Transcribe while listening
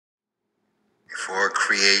Before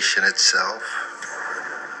creation itself,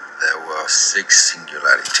 there were 6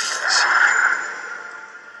 singularities,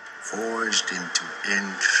 forged into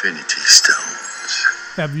infinity stones.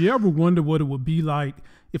 Have you ever wondered what it would be like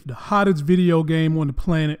if the hottest video game on the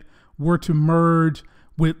planet were to merge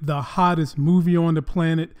with the hottest movie on the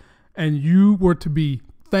planet, and you were to be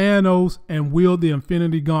Thanos and wield the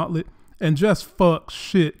infinity gauntlet and just fuck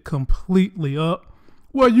shit completely up?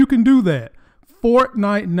 Well, you can do that.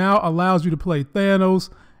 Fortnite now allows you to play Thanos,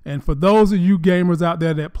 and for those of you gamers out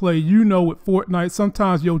there that play, you know with Fortnite,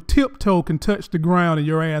 sometimes your tiptoe can touch the ground and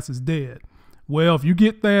your ass is dead. Well, if you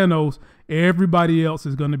get Thanos, everybody else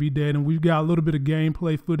is going to be dead, and we've got a little bit of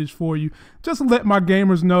gameplay footage for you. Just to let my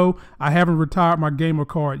gamers know, I haven't retired my gamer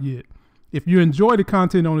card yet. If you enjoy the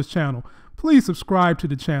content on this channel, please subscribe to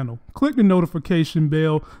the channel. Click the notification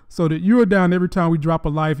bell so that you're down every time we drop a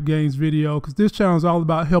Life Gains video, because this channel is all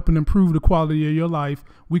about helping improve the quality of your life.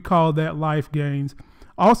 We call that Life Gains.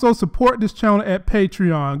 Also, support this channel at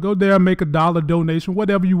Patreon. Go there and make a $1 donation,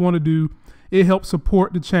 whatever you want to do. It helps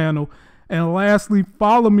support the channel. And lastly,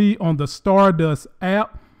 follow me on the Stardust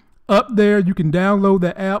app. Up there, you can download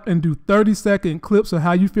the app and do 30-second clips of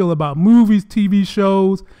how you feel about movies, TV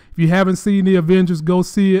shows. If you haven't seen the Avengers, go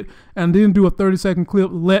see it, and then do a 30-second clip.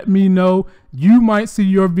 Let me know. You might see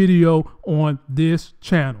your video on this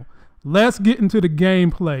channel. Let's get into the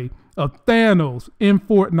gameplay of Thanos in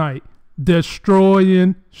Fortnite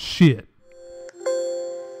destroying shit.